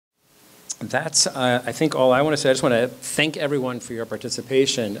That's, I think, all I want to say. I just want to thank everyone for your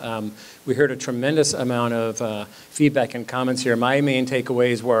participation. We heard a tremendous amount of feedback and comments here. My main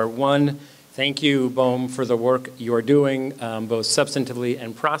takeaways were, one, thank you, BOEM, for the work you're doing, both substantively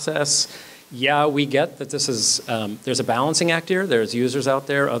and process. Yeah, we get that this is, there's a balancing act here. There's users out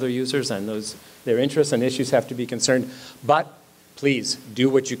there, other users, and their interests and issues have to be concerned. But please do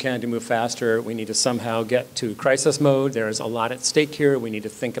what you can to move faster. We need to somehow get to crisis mode. There is a lot at stake here. We need to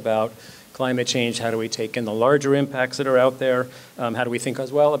think about climate change. How do we take in the larger impacts that are out there? How do we think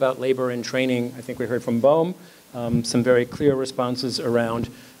as well about labor and training? I think we heard from BOEM some very clear responses around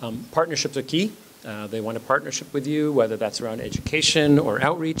partnerships are key. They want a partnership with you, whether that's around education or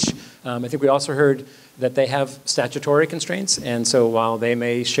outreach. I think we also heard that they have statutory constraints, and so while they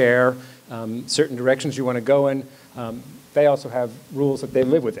may share certain directions you want to go in, they also have rules that they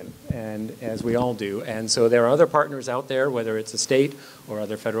live within, and as we all do. And so there are other partners out there, whether it's a state or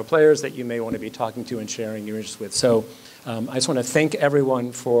other federal players, that you may want to be talking to and sharing your interests with. So I just want to thank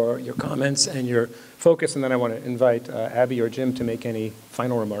everyone for your comments and your focus, and then I want to invite Abby or Jim to make any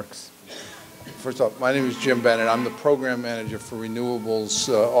final remarks. First off, my name is Jim Bennett. I'm the program manager for renewables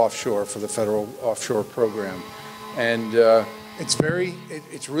offshore for the federal offshore program. And it's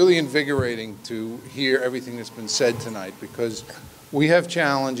really invigorating to hear everything that's been said tonight, because we have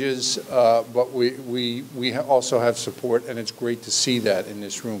challenges, but we also have support, and it's great to see that in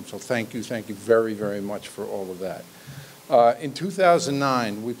this room. So thank you very, very much for all of that. In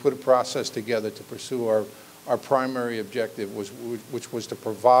 2009, we put a process together to pursue our primary objective, which was to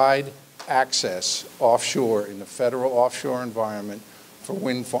provide access offshore in the federal offshore environment for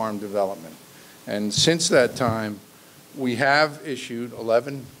wind farm development. And since that time, we have issued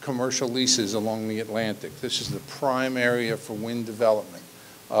 11 commercial leases along the Atlantic. This is the prime area for wind development.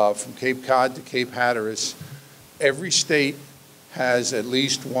 From Cape Cod to Cape Hatteras, every state has at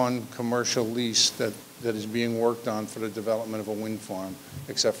least one commercial lease that is being worked on for the development of a wind farm,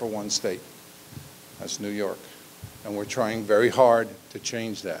 except for one state. That's New York. And we're trying very hard to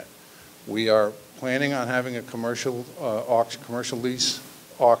change that. We are planning on having a commercial lease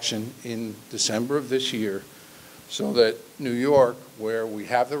auction in December of this year, so that New York, where we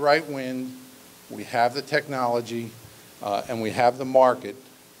have the right wind, we have the technology, and we have the market,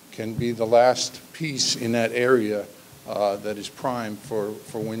 can be the last piece in that area that is prime for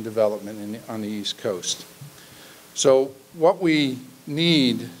wind development on the East Coast. So what we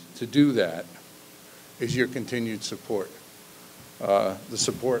need to do that is your continued support. The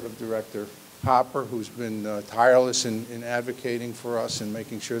support of Director Hopper, who's been tireless in advocating for us and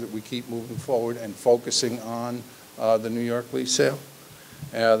making sure that we keep moving forward and focusing on the New York lease sale.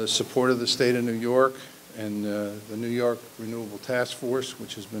 The support of the state of New York and the New York Renewable Task Force,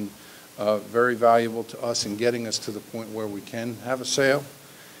 which has been very valuable to us in getting us to the point where we can have a sale.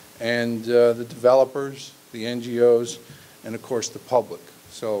 And the developers, the NGOs, and of course the public.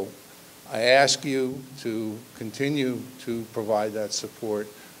 So I ask you to continue to provide that support,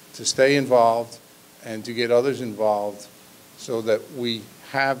 to stay involved, and to get others involved, so that we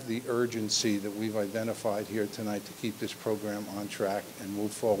have the urgency that we've identified here tonight to keep this program on track and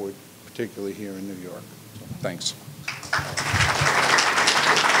move forward, particularly here in New York. So, thanks.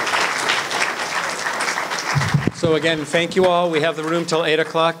 So again, thank you all. We have the room till 8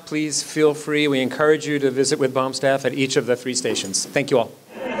 o'clock. Please feel free. We encourage you to visit with BOEM staff at each of the 3 stations. Thank you all.